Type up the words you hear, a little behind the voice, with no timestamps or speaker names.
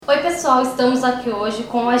pessoal, estamos aqui hoje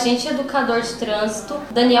com o agente educador de trânsito,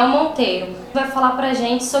 Daniel Monteiro. Vai falar pra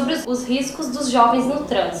gente sobre os riscos dos jovens no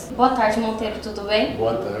trânsito. Boa tarde, Monteiro, tudo bem?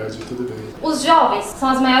 Boa tarde, tudo bem. Os jovens são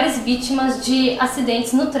as maiores vítimas de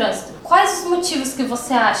acidentes no trânsito. Quais os motivos que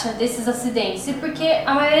você acha desses acidentes? E por que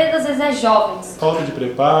a maioria das vezes é jovens? Falta de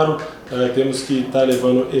preparo, temos que estar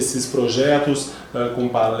levando esses projetos com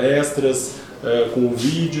palestras, com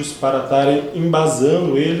vídeos para estarem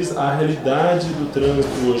embasando eles à realidade do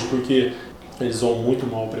trânsito hoje, porque eles vão muito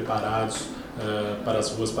mal preparados para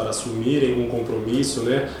as ruas, para assumirem um compromisso,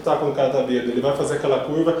 né? Tá, quando o cara tá bêbado, ele vai fazer aquela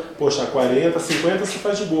curva, poxa, 40, 50 se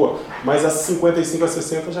faz de boa, mas as 55 a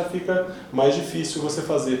 60 já fica mais difícil você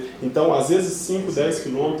fazer. Então, às vezes 5, 10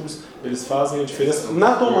 quilômetros, eles fazem a diferença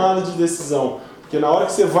na tomada de decisão. Porque na hora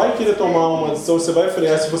que você vai querer tomar uma decisão, você vai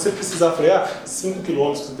frear. Se você precisar frear, 5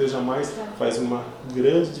 km que esteja mais, faz uma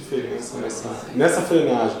grande diferença nessa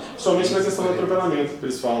frenagem. Principalmente na questão do atropelamento, que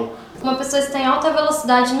eles falam. Uma pessoa está em alta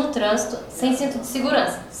velocidade no trânsito, sem cinto de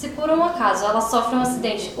segurança. Se por um acaso ela sofre um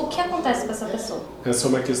acidente, o que acontece com essa pessoa? Essa é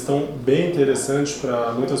uma questão bem interessante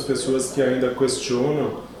para muitas pessoas que ainda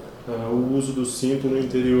questionam o uso do cinto no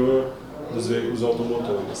interior dos veículos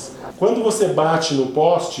automotores. Quando você bate no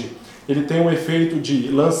poste, ele tem um efeito de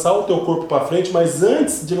lançar o teu corpo para frente, mas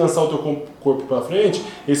antes de lançar o teu corpo para frente,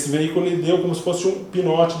 esse veículo lhe deu como se fosse um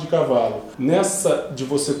pinote de cavalo. Nessa de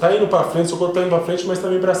você estar indo para frente, seu corpo está indo para frente, mas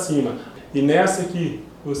também para cima. E nessa aqui,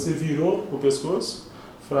 você virou o pescoço,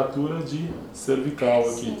 fratura de cervical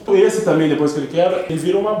aqui. Esse também, depois que ele quebra, ele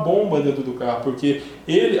vira uma bomba dentro do carro, porque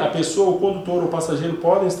a pessoa, o condutor, o passageiro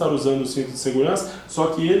podem estar usando o cinto de segurança, só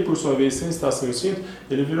que ele, por sua vez, sem estar sem o cinto,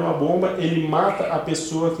 ele vira uma bomba, ele mata a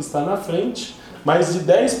pessoa que está na frente. Mais de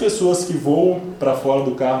 10 pessoas que voam para fora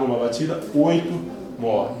do carro numa batida, 8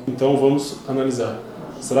 morrem. Então vamos analisar.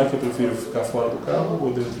 Será que eu prefiro ficar fora do carro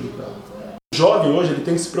ou dentro do carro? O jovem hoje ele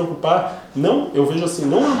tem que se preocupar, eu vejo assim,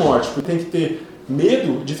 não a morte, porque tem que ter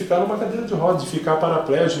medo de ficar numa cadeira de rodas, de ficar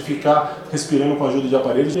paraplégico, de ficar respirando com a ajuda de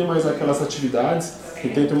aparelhos, tem mais aquelas atividades que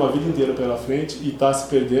tem que ter uma vida inteira pela frente e está se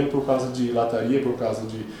perdendo por causa de lataria, por causa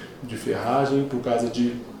de ferragem, por causa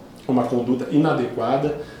de uma conduta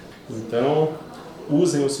inadequada. Então,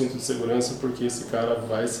 usem o cinto de segurança porque esse cara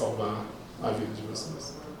vai salvar a vida de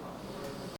vocês.